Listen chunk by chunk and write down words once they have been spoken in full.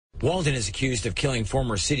Walden is accused of killing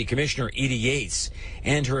former city commissioner Edie Yates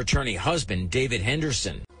and her attorney husband, David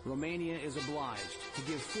Henderson. Romania is obliged to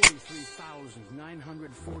give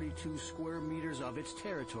 43,942 square meters of its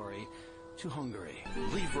territory to Hungary.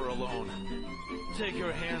 Leave her alone. Take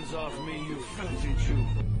your hands off me, you filthy Jew.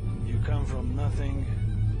 You come from nothing,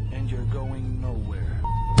 and you're going nowhere.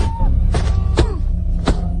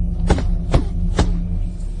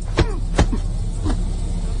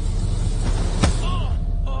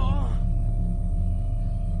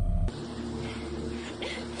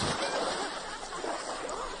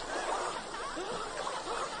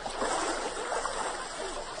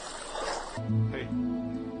 Hey,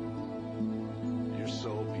 you're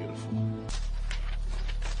so beautiful.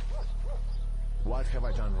 What have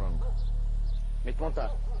I done wrong?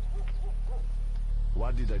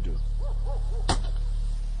 What did I do?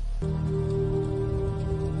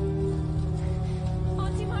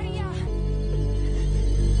 Auntie Maria.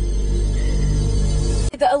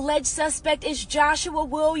 The alleged suspect is Joshua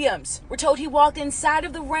Williams. We're told he walked inside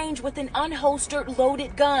of the range with an unholstered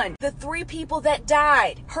loaded gun. The three people that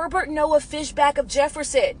died: Herbert Noah Fishback of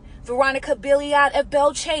Jefferson, Veronica Billiot of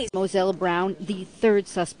Belle Chase, Moselle Brown, the third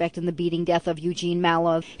suspect in the beating death of Eugene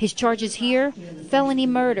Malov. His charges here: felony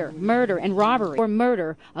murder, murder and robbery, or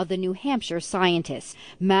murder of the New Hampshire scientist.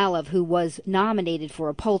 Malov, who was nominated for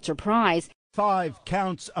a Pulitzer Prize. 5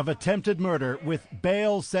 counts of attempted murder with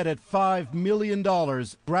bail set at $5 million.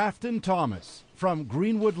 Grafton Thomas from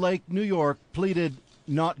Greenwood Lake, New York, pleaded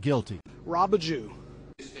not guilty. Rob a Jew.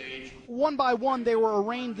 One by one, they were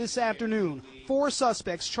arraigned this afternoon. 4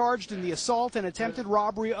 suspects charged in the assault and attempted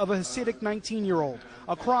robbery of a Hasidic 19-year-old,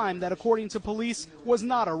 a crime that, according to police, was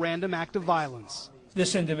not a random act of violence.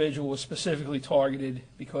 This individual was specifically targeted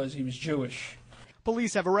because he was Jewish.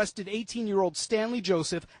 Police have arrested 18-year-old Stanley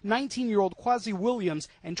Joseph, 19-year-old Quasi Williams,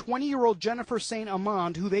 and 20-year-old Jennifer St.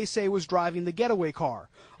 Amand, who they say was driving the getaway car.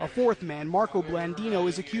 A fourth man, Marco Blandino,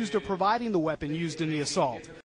 is accused of providing the weapon used in the assault.